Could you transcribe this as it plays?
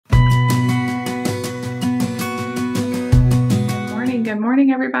Good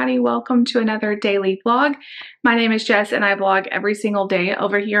morning, everybody. Welcome to another daily vlog. My name is Jess and I vlog every single day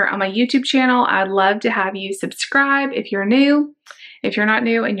over here on my YouTube channel. I'd love to have you subscribe if you're new. If you're not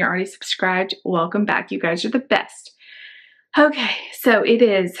new and you're already subscribed, welcome back. You guys are the best. Okay, so it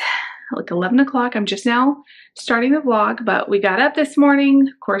is like 11 o'clock. I'm just now starting the vlog, but we got up this morning,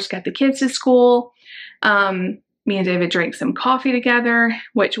 of course, got the kids to school. Me and David drank some coffee together,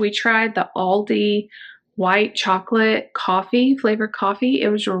 which we tried the Aldi white chocolate coffee, flavored coffee. It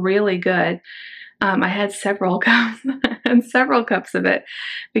was really good. I had several cups and several cups of it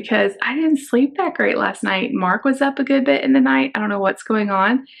because I didn't sleep that great last night. Mark was up a good bit in the night. I don't know what's going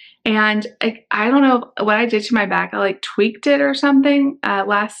on. And I don't know what I did to my back. I like tweaked it or something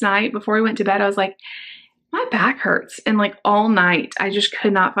last night before we went to bed. I was like, my back hurts. And like all night, I just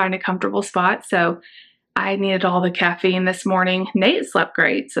could not find a comfortable spot. So I needed all the caffeine this morning. Nate slept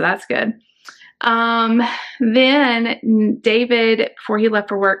great, so that's good. Then David, before he left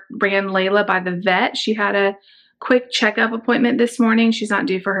for work, ran Layla by the vet. She had a quick checkup appointment this morning. She's not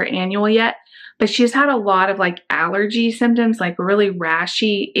due for her annual yet, but she's had a lot of like allergy symptoms, like really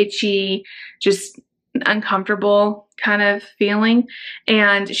rashy, itchy, just uncomfortable kind of feeling.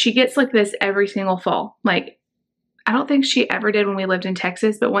 And she gets like this every single fall. Like, I don't think she ever did when we lived in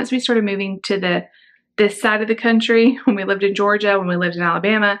Texas, but once we started moving to this side of the country, when we lived in Georgia, when we lived in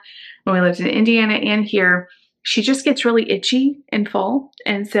Alabama, when we lived in Indiana and here, she just gets really itchy in fall.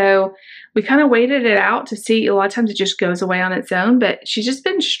 And so we kind of waited it out to see. A lot of times it just goes away on its own, but she's just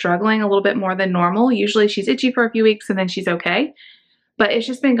been struggling a little bit more than normal. Usually she's itchy for a few weeks and then she's okay, but it's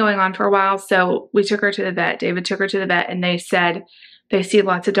just been going on for a while. So we took her to the vet. David took her to the vet and they said they see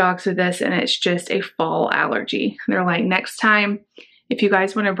lots of dogs with this and it's just a fall allergy. They're like, next time, if you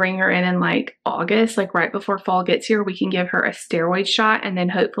guys want to bring her in like August, like right before fall gets here, we can give her a steroid shot and then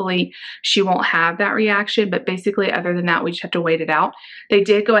hopefully she won't have that reaction. But basically, other than that, we just have to wait it out. They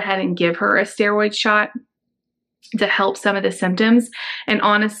did go ahead and give her a steroid shot to help some of the symptoms. And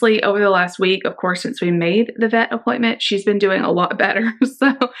honestly, over the last week, of course, since we made the vet appointment, she's been doing a lot better.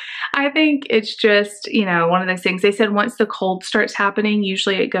 So I think it's just, you know, one of those things. They said once the cold starts happening,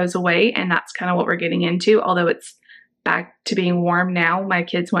 usually it goes away. And that's kind of what we're getting into, although it's back to being warm now. My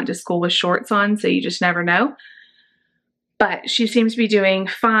kids went to school with shorts on, so you just never know. But she seems to be doing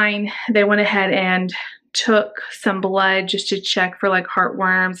fine. They went ahead and took some blood just to check for like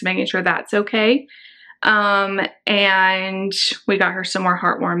heartworms, making sure that's okay. And we got her some more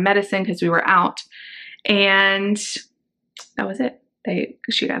heartworm medicine because we were out. And that was it.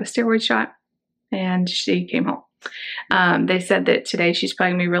 She got a steroid shot and she came home. They said that today she's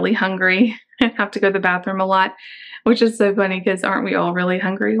probably gonna be really hungry and have to go to the bathroom a lot, which is so funny because aren't we all really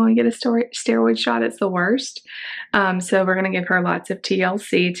hungry when we get a steroid shot? It's the worst. So we're going to give her lots of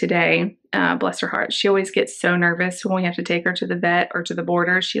TLC today. Bless her heart. She always gets so nervous when we have to take her to the vet or to the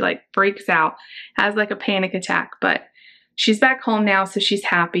border. She like freaks out, has like a panic attack, but she's back home now, so she's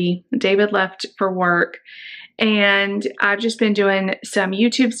happy. David left for work and I've just been doing some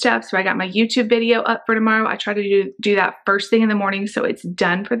YouTube stuff. So I got my YouTube video up for tomorrow. I try to do that first thing in the morning so it's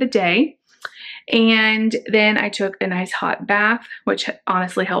done for the day. And then I took a nice hot bath, which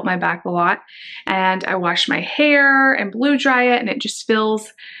honestly helped my back a lot. And I washed my hair and blow dry it, and it just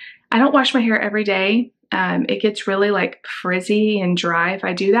feels, I don't wash my hair every day. It gets really like frizzy and dry if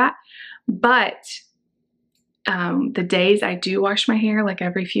I do that. But the days I do wash my hair, like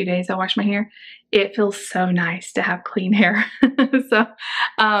every few days I wash my hair, it feels so nice to have clean hair. So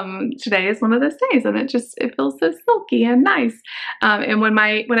today is one of those days and it feels so silky and nice. And when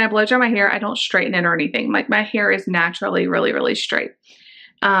I blow dry my hair, I don't straighten it or anything. Like my hair is naturally really, really straight.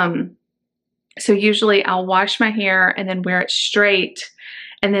 So usually I'll wash my hair and then wear it straight.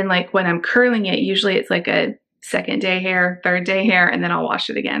 And then like when I'm curling it, usually it's like a second day hair, third day hair, and then I'll wash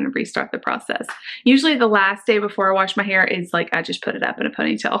it again and restart the process. Usually the last day before I wash my hair is like, I just put it up in a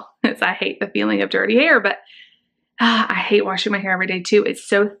ponytail. I hate the feeling of dirty hair, but I hate washing my hair every day too. It's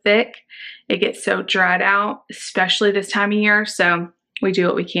so thick. It gets so dried out, especially this time of year. So we do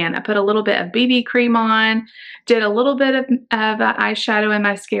what we can. I put a little bit of BB cream on, did a little bit of eyeshadow and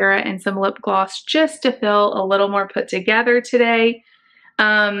mascara and some lip gloss just to feel a little more put together today.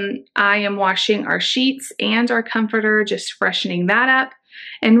 I am washing our sheets and our comforter, just freshening that up.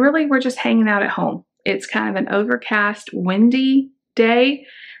 And really, we're just hanging out at home. It's kind of an overcast, windy day.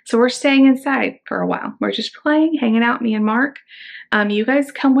 So we're staying inside for a while. We're just playing, hanging out, me and Mark. You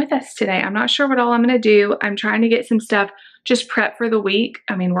guys come with us today. I'm not sure what all I'm going to do. I'm trying to get some stuff just prep for the week.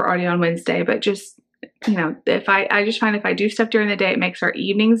 I mean, we're already on Wednesday, but just, you know, I just find if I do stuff during the day, it makes our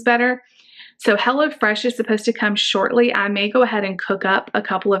evenings better. So HelloFresh is supposed to come shortly. I may go ahead and cook up a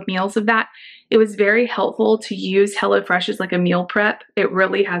couple of meals of that. It was very helpful to use HelloFresh as like a meal prep. It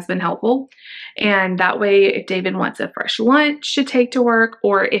really has been helpful. And that way, if David wants a fresh lunch to take to work,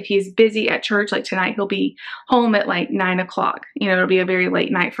 or if he's busy at church, like tonight, he'll be home at like 9 o'clock. You know, it'll be a very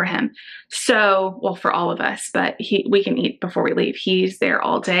late night for him. So, well, for all of us, but we can eat before we leave. He's there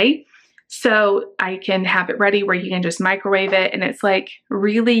all day. So I can have it ready where he can just microwave it, and it's like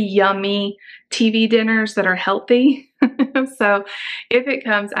really yummy TV dinners that are healthy. So if it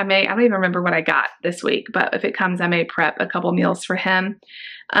comes, I don't even remember what I got this week, but if it comes, I may prep a couple meals for him.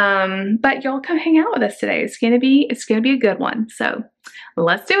 But y'all come hang out with us today. It's gonna be a good one. So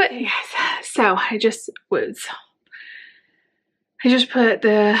let's do it, you guys. So I just put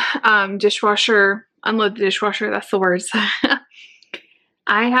the dishwasher, unload the dishwasher, that's the words.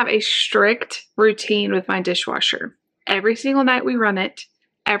 I have a strict routine with my dishwasher. Every single night we run it.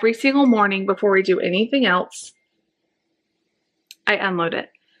 Every single morning before we do anything else, I unload it.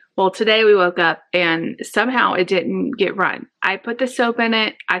 Well, today we woke up and somehow it didn't get run. I put the soap in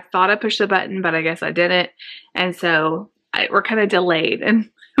it. I thought I pushed the button, but I guess I didn't. And so we're kind of delayed, and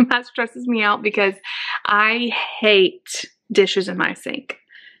that stresses me out because I hate dishes in my sink.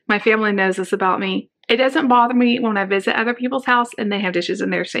 My family knows this about me. It doesn't bother me when I visit other people's house and they have dishes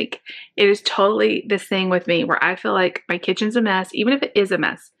in their sink. It is totally this thing with me where I feel like my kitchen's a mess, even if it is a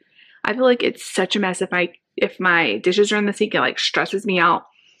mess. I feel like it's such a mess if my dishes are in the sink. It like stresses me out.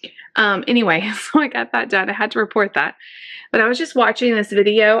 Anyway, so I got that done. I had to report that. But I was just watching this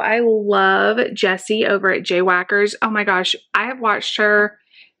video. I love Jessie over at Jaywhackers. Oh my gosh, I have watched her.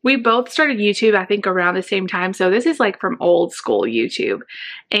 We both started YouTube, I think, around the same time. So this is like from old school YouTube.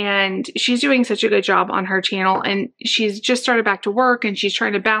 And she's doing such a good job on her channel. And she's just started back to work and she's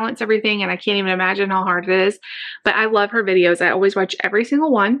trying to balance everything. And I can't even imagine how hard it is. But I love her videos. I always watch every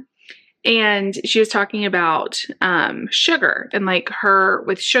single one. And she was talking about sugar and like her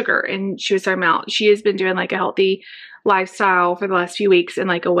with sugar. And she was talking about she has been doing like a healthy lifestyle for the last few weeks in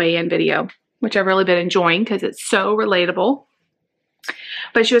like a weigh-in video, which I've really been enjoying because it's so relatable.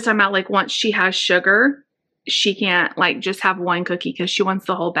 But she was talking about like once she has sugar, she can't like just have one cookie because she wants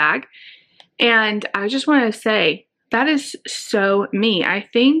the whole bag. And I just want to say that is so me. I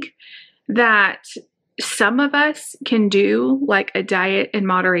think that some of us can do like a diet in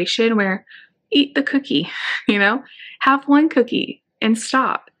moderation where eat the cookie, you know, have one cookie and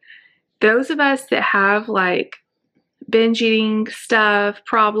stop. Those of us that have like binge eating stuff,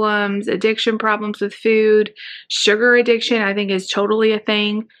 problems, addiction problems with food, sugar addiction, I think is totally a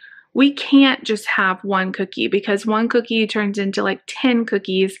thing. We can't just have one cookie because one cookie turns into like 10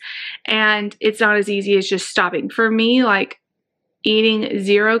 cookies and it's not as easy as just stopping. For me, like eating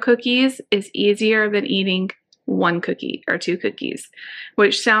 0 cookies is easier than eating 1 cookie or 2 cookies,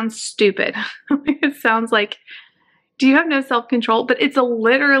 which sounds stupid. It sounds like, do you have no self-control? But it's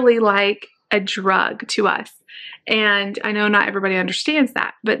literally like a drug to us. And I know not everybody understands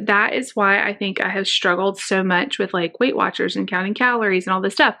that, but that is why I think I have struggled so much with like Weight Watchers and counting calories and all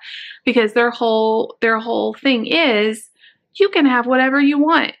this stuff, because their whole thing is you can have whatever you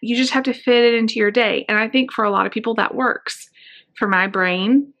want. You just have to fit it into your day. And I think for a lot of people that works. For my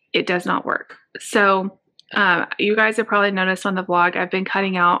brain, it does not work. So you guys have probably noticed on the vlog, I've been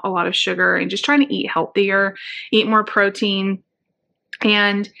cutting out a lot of sugar and just trying to eat healthier, eat more protein.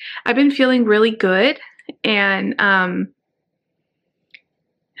 And I've been feeling really good. And,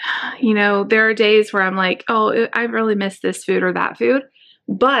 you know, there are days where I'm like, oh, I really miss this food or that food.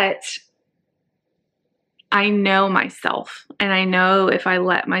 But I know myself and I know if I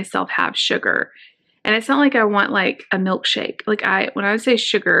let myself have sugar, and it's not like I want like a milkshake. Like when I would say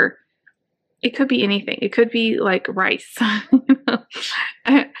sugar, it could be anything. It could be like rice.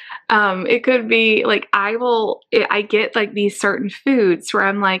 It could be like I get like these certain foods where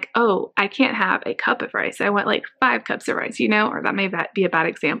I'm like, oh, I can't have a cup of rice. I want like 5 cups of rice, you know, or that may be a bad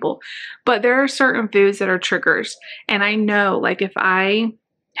example. But there are certain foods that are triggers. And I know like if I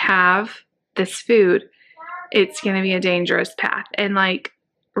have this food, it's going to be a dangerous path. And like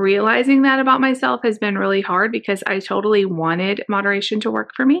realizing that about myself has been really hard because I totally wanted moderation to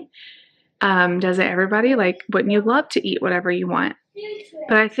work for me. Doesn't everybody? Like, wouldn't you love to eat whatever you want?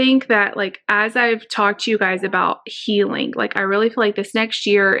 But I think that like, as I've talked to you guys about healing, like I really feel like this next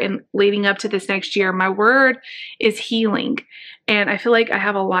year and leading up to this next year, my word is healing. And I feel like I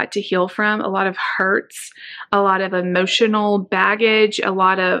have a lot to heal from, a lot of hurts, a lot of emotional baggage, a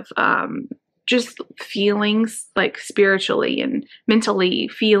lot of, just feelings like spiritually and mentally,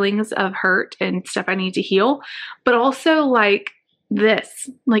 feelings of hurt and stuff I need to heal, but also like this,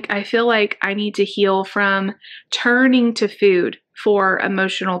 like I feel like I need to heal from turning to food for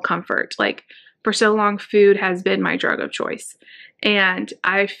emotional comfort. Like for so long, food has been my drug of choice. And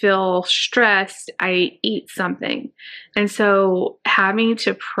I feel stressed, I eat something. And so having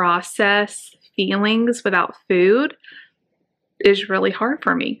to process feelings without food is really hard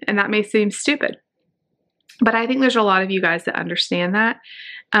for me. And that may seem stupid, but I think there's a lot of you guys that understand that.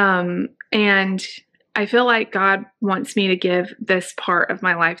 And I feel like God wants me to give this part of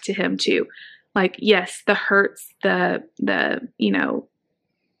my life to him too. Like, yes, the hurts, the,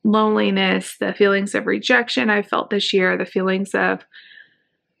 loneliness, the feelings of rejection I felt this year, the feelings of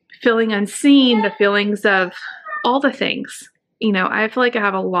feeling unseen, the feelings of all the things, I feel like I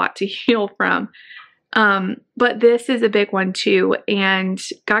have a lot to heal from. But this is a big one too. And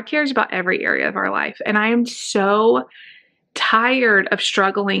God cares about every area of our life. And I am so tired of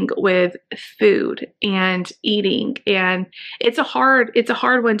struggling with food and eating. And it's a hard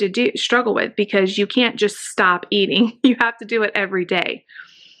one to struggle with, because you can't just stop eating. You have to do it every day.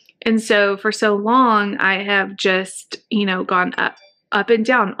 And so for so long, I have just, gone up and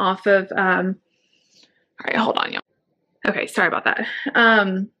down off of, all right, hold on, y'all. Okay, sorry about that.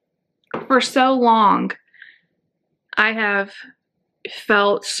 For so long, I have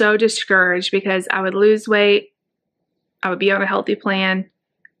felt so discouraged because I would lose weight. I would be on a healthy plan.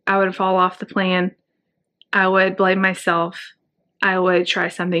 I would fall off the plan. I would blame myself. I would try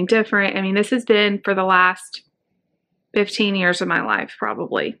something different. I mean, this has been for the last 15 years of my life,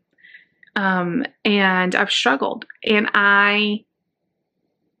 probably. And I've struggled, and I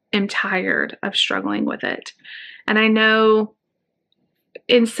am tired of struggling with it. And I know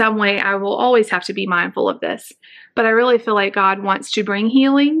in some way I will always have to be mindful of this, but I really feel like God wants to bring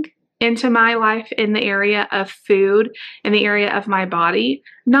healing into my life in the area of food, in the area of my body,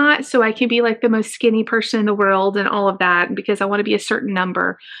 not so I can be like the most skinny person in the world and all of that, because I want to be a certain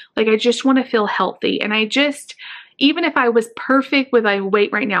number. Like, I just want to feel healthy. And even if I was perfect with my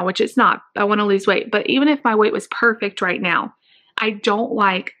weight right now, which it's not, I want to lose weight, but even if my weight was perfect right now, I don't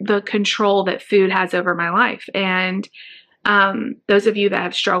like the control that food has over my life. And those of you that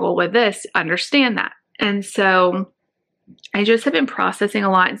have struggled with this understand that. And so I just have been processing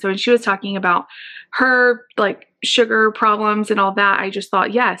a lot. And so when she was talking about her like sugar problems and all that, I just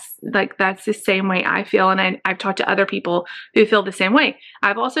thought, yes, like that's the same way I feel. And I've talked to other people who feel the same way.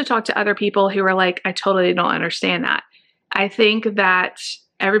 I've also talked to other people who are like, I totally don't understand that. I think that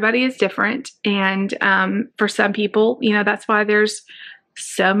everybody is different. And for some people, that's why there's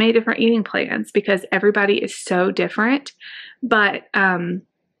so many different eating plans, because everybody is so different. But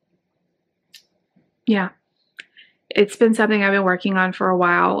yeah. It's been something I've been working on for a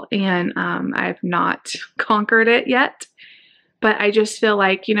while, and I've not conquered it yet. But I just feel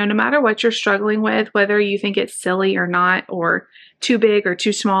like, no matter what you're struggling with, whether you think it's silly or not, or too big or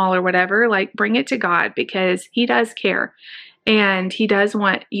too small or whatever, like bring it to God, because he does care, and he does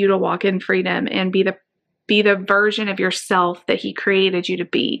want you to walk in freedom and be the version of yourself that he created you to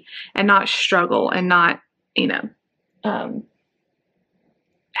be, and not struggle and not,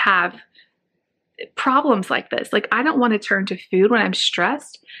 have problems like this. Like, I don't want to turn to food when I'm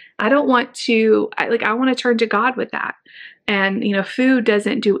stressed. I don't want to, I want to turn to God with that. And, food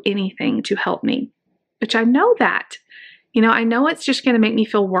doesn't do anything to help me, which I know that, I know it's just going to make me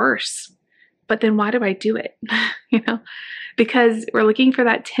feel worse, but then why do I do it? Because we're looking for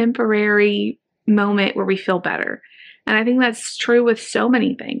that temporary moment where we feel better. And I think that's true with so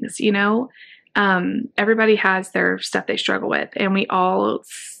many things, everybody has their stuff they struggle with, and we all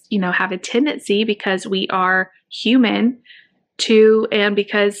have a tendency, because we are human, and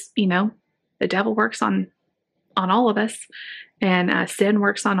because, the devil works on all of us, and sin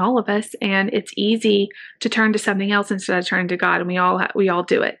works on all of us, and it's easy to turn to something else instead of turning to God, and we all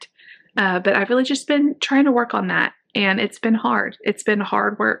do it. But I've really just been trying to work on that, and it's been hard. It's been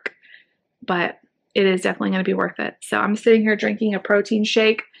hard work, but it is definitely going to be worth it. So I'm sitting here drinking a protein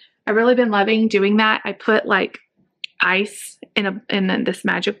shake. I've really been loving doing that. I put like ice in then this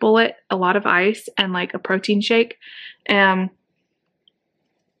Magic Bullet, a lot of ice and like a protein shake, and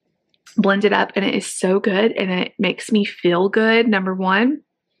blend it up, and it is so good, and it makes me feel good, number one,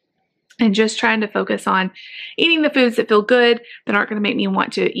 and just trying to focus on eating the foods that feel good, that aren't going to make me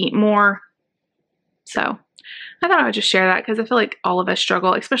want to eat more. So I thought I would just share that, because I feel like all of us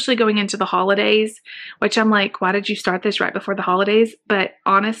struggle, especially going into the holidays, which I'm like, why did you start this right before the holidays? But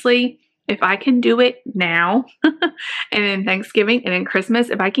honestly, if I can do it now and in Thanksgiving and in Christmas,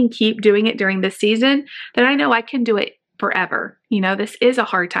 if I can keep doing it during this season, then I know I can do it forever. This is a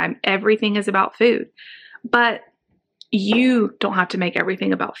hard time. Everything is about food, but you don't have to make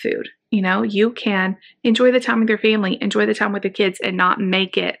everything about food. You can enjoy the time with your family, enjoy the time with the kids, and not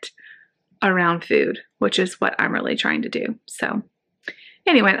make it around food, which is what I'm really trying to do. So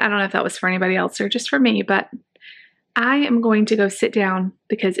anyway, I don't know if that was for anybody else or just for me, but I am going to go sit down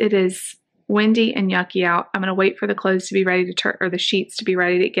because it is windy and yucky out. I'm going to wait for the clothes to be ready to turn, or the sheets to be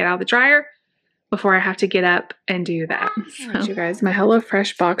ready to get out of the dryer before I have to get up and do that. So, you guys, my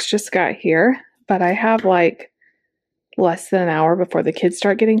HelloFresh box just got here, but I have like less than an hour before the kids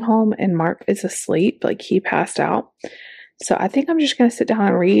start getting home, and Mark is asleep. Like, he passed out. So I think I'm just going to sit down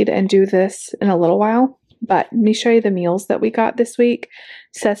and read and do this in a little while. But let me show you the meals that we got this week.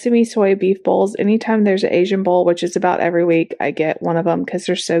 Sesame soy beef bowls. Anytime there's an Asian bowl, which is about every week, I get one of them because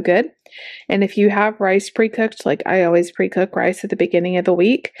they're so good. And if you have rice pre-cooked, like I always pre-cook rice at the beginning of the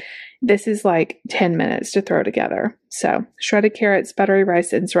week, this is like 10 minutes to throw together. So shredded carrots, buttery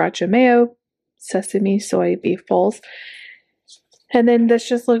rice, and sriracha mayo, sesame soy beef bowls. And then this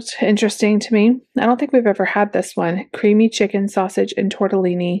just looked interesting to me. I don't think we've ever had this one. Creamy chicken, sausage, and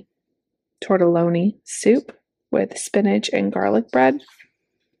tortellini soup with spinach and garlic bread.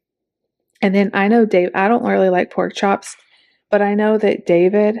 And then I know I don't really like pork chops, but I know that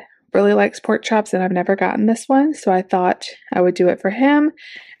David really likes pork chops, and I've never gotten this one. So I thought I would do it for him.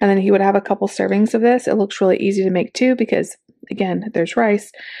 And then he would have a couple servings of this. It looks really easy to make too, because again, there's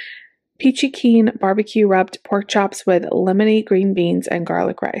rice. Peachy keen barbecue rubbed pork chops with lemony green beans and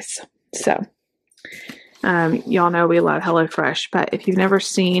garlic rice. So, y'all know we love HelloFresh, but if you've never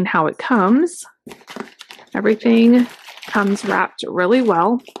seen how it comes, everything comes wrapped really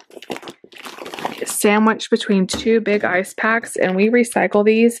well, sandwiched between two big ice packs, and we recycle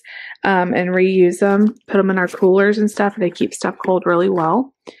these and reuse them, put them in our coolers and stuff. They keep stuff cold really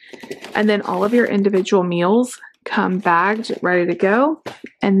well. And then all of your individual meals come bagged, ready to go.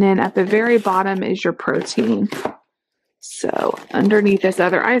 And then at the very bottom is your protein. So underneath this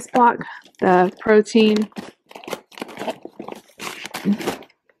other ice block, the protein.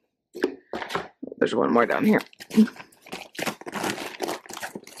 There's one more down here.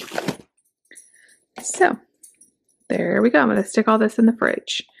 So there we go. I'm going to stick all this in the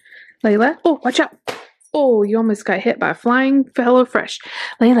fridge. Layla, oh, watch out. Oh, you almost got hit by a flying HelloFresh.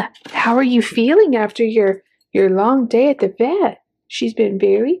 Layla, how are you feeling after your long day at the vet? She's been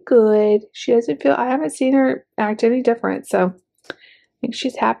very good. She doesn't feel, I haven't seen her act any different. So I think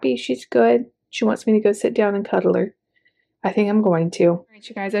she's happy. She's good. She wants me to go sit down and cuddle her. I think I'm going to. All right,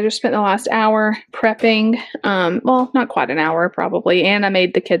 you guys, I just spent the last hour prepping. Well, not quite an hour probably. And I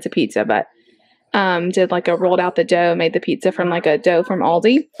made the kids a pizza, but did like a rolled out the dough, made the pizza from like a dough from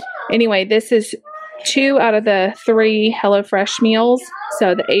Aldi. Anyway, this is 2 out of the 3 HelloFresh meals.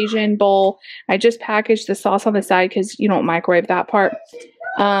 So the Asian bowl, I just packaged the sauce on the side because you don't microwave that part.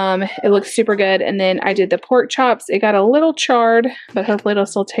 It looks super good. And then I did the pork chops. It got a little charred, but hopefully it'll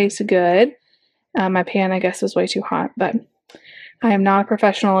still taste good. My pan, I guess, was way too hot, but I am not a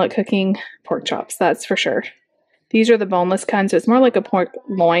professional at cooking pork chops, that's for sure. These are the boneless kinds, so it's more like a pork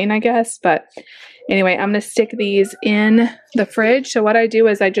loin, I guess. But anyway, I'm going to stick these in the fridge. So what I do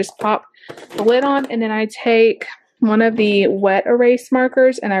is I just pop the lid on, and then I take one of the wet erase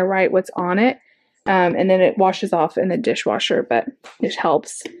markers and I write what's on it. And then it washes off in the dishwasher, but it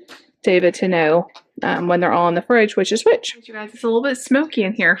helps David to know when they're all in the fridge, which is which. You guys, it's a little bit smoky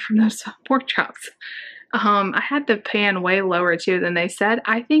in here from those pork chops. I had the pan way lower too than they said.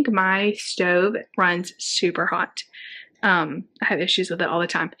 I think my stove runs super hot. I have issues with it all the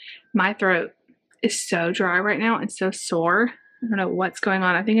time. My throat is so dry right now and so sore. I don't know what's going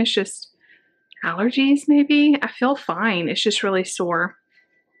on. I think it's just allergies maybe. I feel fine. It's just really sore.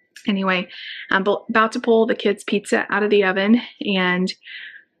 Anyway, I'm about to pull the kids' pizza out of the oven, and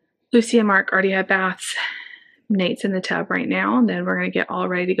Lucy and Mark already had baths. Nate's in the tub right now, and then we're going to get all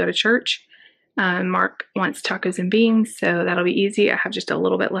ready to go to church. Mark wants tacos and beans, so that'll be easy. I have just a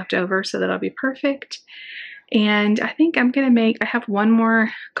little bit left over, so that'll be perfect. And I think I'm going to I have one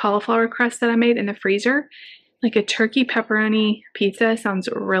more cauliflower crust that I made in the freezer. Like a turkey pepperoni pizza sounds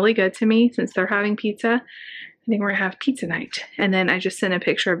really good to me since they're having pizza. I think we're going to have pizza night. And then I just sent a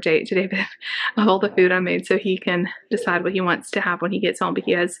picture of David of all the food I made so he can decide what he wants to have when he gets home. But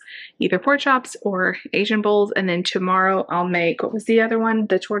he has either pork chops or Asian bowls. And then tomorrow I'll make, what was the other one?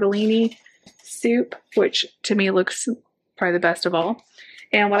 The tortellini soup, which to me looks probably the best of all.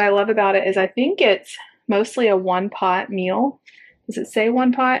 And what I love about it is I think it's mostly a one-pot meal. Does it say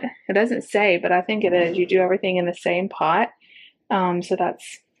one pot? It doesn't say, but I think it is. You do everything in the same pot. So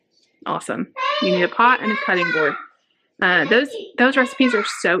that's awesome. You need a pot and a cutting board. Those recipes are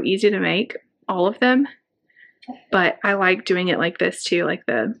so easy to make, all of them. But I like doing it like this too, like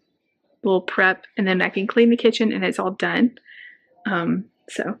the little prep, and then I can clean the kitchen and it's all done.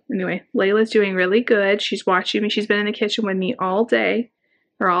 So anyway, Layla's doing really good. She's watching me. She's been in the kitchen with me all day.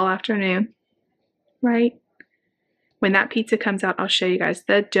 or all afternoon, right? When that pizza comes out, I'll show you guys.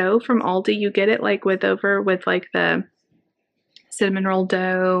 The dough from Aldi, you get it like with like the cinnamon roll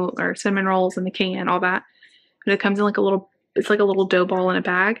dough or cinnamon rolls in the can, all that. But it comes in like a little, it's like a little dough ball in a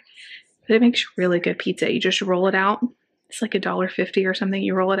bag. But it makes really good pizza. You just roll it out. It's like $1.50 or something.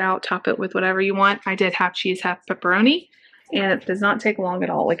 You roll it out, top it with whatever you want. I did half cheese, half pepperoni, and it does not take long at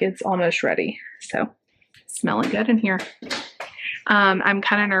all. Like it's almost ready. So smelling good in here. I'm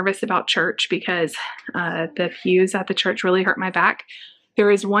kind of nervous about church because the pews at the church really hurt my back.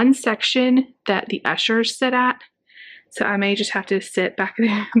 There is one section that the ushers sit at, so I may just have to sit back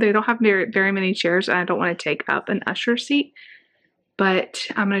there. They don't have very many chairs, and I don't want to take up an usher seat, but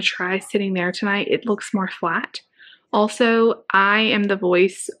I'm going to try sitting there tonight. It looks more flat. Also, I am the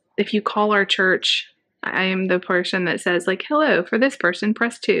voice. If you call our church, I am the person that says like, hello, for this person,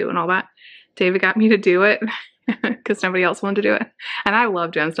 press 2 and all that. David got me to do it because nobody else wanted to do it. And I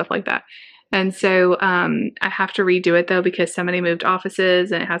love doing stuff like that. And so I have to redo it though because somebody moved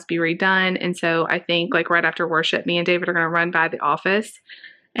offices and it has to be redone. And so I think like right after worship, me and David are going to run by the office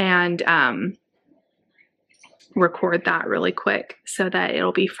and record that really quick so that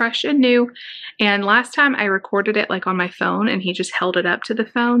it'll be fresh and new. And last time I recorded it like on my phone and he just held it up to the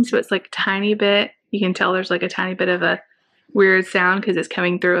phone. So it's like a tiny bit. You can tell there's like a tiny bit of a weird sound because it's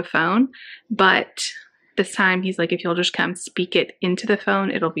coming through a phone. But this time he's like, if you'll just come speak it into the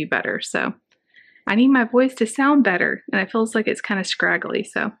phone, it'll be better. So I need my voice to sound better. And it feels like it's kind of scraggly.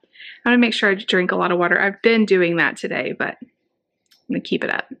 So I'm going to make sure I drink a lot of water. I've been doing that today, but I'm going to keep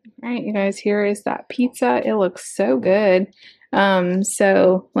it up. All right, you guys, here is that pizza. It looks so good.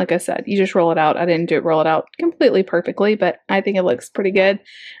 So like I said, you just roll it out. I didn't roll it out completely perfectly, but I think it looks pretty good.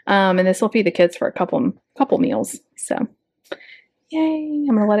 And this will feed the kids for a couple meals. So yay,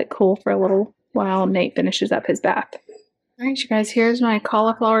 I'm going to let it cool for a little while Nate finishes up his bath. All right, you guys, here's my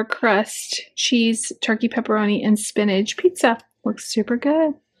cauliflower crust, cheese, turkey, pepperoni, and spinach pizza. Looks super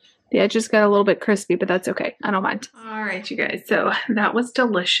good. The edges got a little bit crispy, but that's okay. I don't mind. All right, you guys. So that was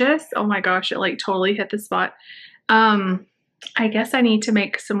delicious. Oh my gosh, it like totally hit the spot. I guess I need to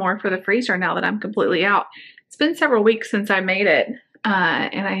make some more for the freezer now that I'm completely out. It's been several weeks since I made it,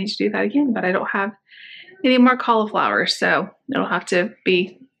 and I need to do that again, but I don't have any more cauliflower, so it'll have to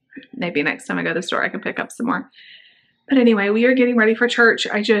be maybe next time I go to the store I can pick up some more. But anyway, we are getting ready for church.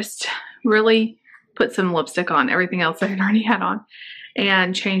 I just really put some lipstick on everything else I had already had on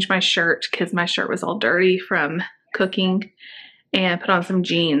and changed my shirt because my shirt was all dirty from cooking, and put on some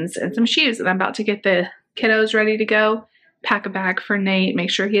jeans and some shoes. And I'm about to get the kiddos ready to go, pack a bag for Nate,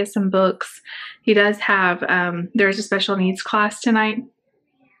 make sure he has some books. He does have, there's a special needs class tonight,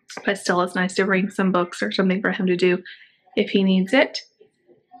 but still it's nice to bring some books or something for him to do if he needs it.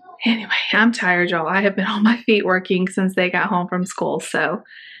 Anyway, I'm tired, y'all. I have been on my feet working since they got home from school. So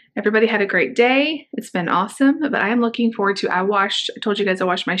everybody had a great day. It's been awesome, but I am looking forward to, I told you guys I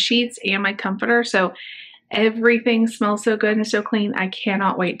washed my sheets and my comforter. So everything smells so good and so clean. I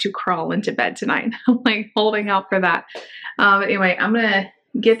cannot wait to crawl into bed tonight. I'm like holding out for that. But anyway, I'm going to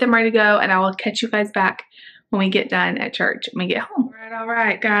get them ready to go and I will catch you guys back when we get done at church, when we get home. All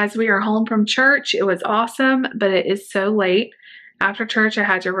right, guys, we are home from church. It was awesome, but it is so late. After church, I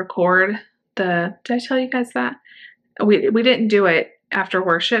had to record did I tell you guys that? We didn't do it after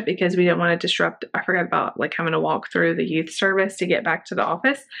worship because we didn't want to disrupt. I forgot about like having to walk through the youth service to get back to the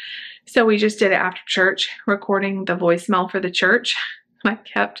office. So we just did it after church, recording the voicemail for the church. I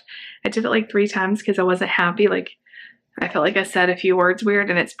did it like 3 times because I wasn't happy. Like I felt like I said a few words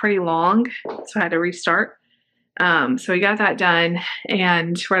weird and it's pretty long. So I had to restart. So we got that done,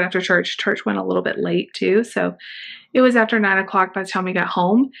 and right after church went a little bit late too. So it was after 9 o'clock by the time we got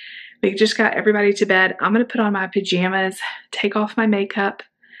home. We just got everybody to bed. I'm going to put on my pajamas, take off my makeup.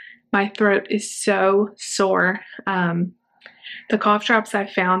 My throat is so sore. The cough drops I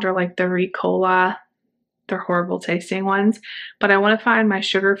found are like the Ricola. They're horrible tasting ones, but I want to find my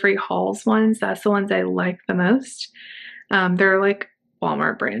sugar-free Halls ones. That's the ones I like the most. They're like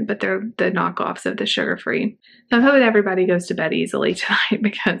Walmart brand, but they're the knockoffs of the sugar-free. So I'm hoping everybody goes to bed easily tonight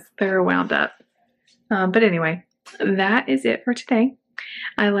because they're wound up. But anyway, that is it for today.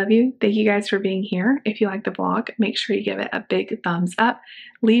 I love you. Thank you guys for being here. If you like the vlog, make sure you give it a big thumbs up.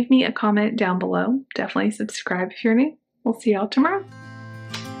 Leave me a comment down below. Definitely subscribe if you're new. We'll see y'all tomorrow.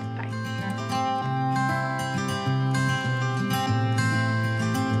 Bye.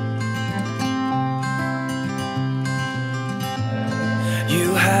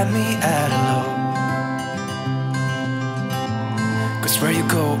 You had me at a low, 'cause where you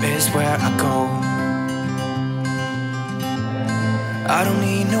go is where I go. I don't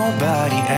need nobody else.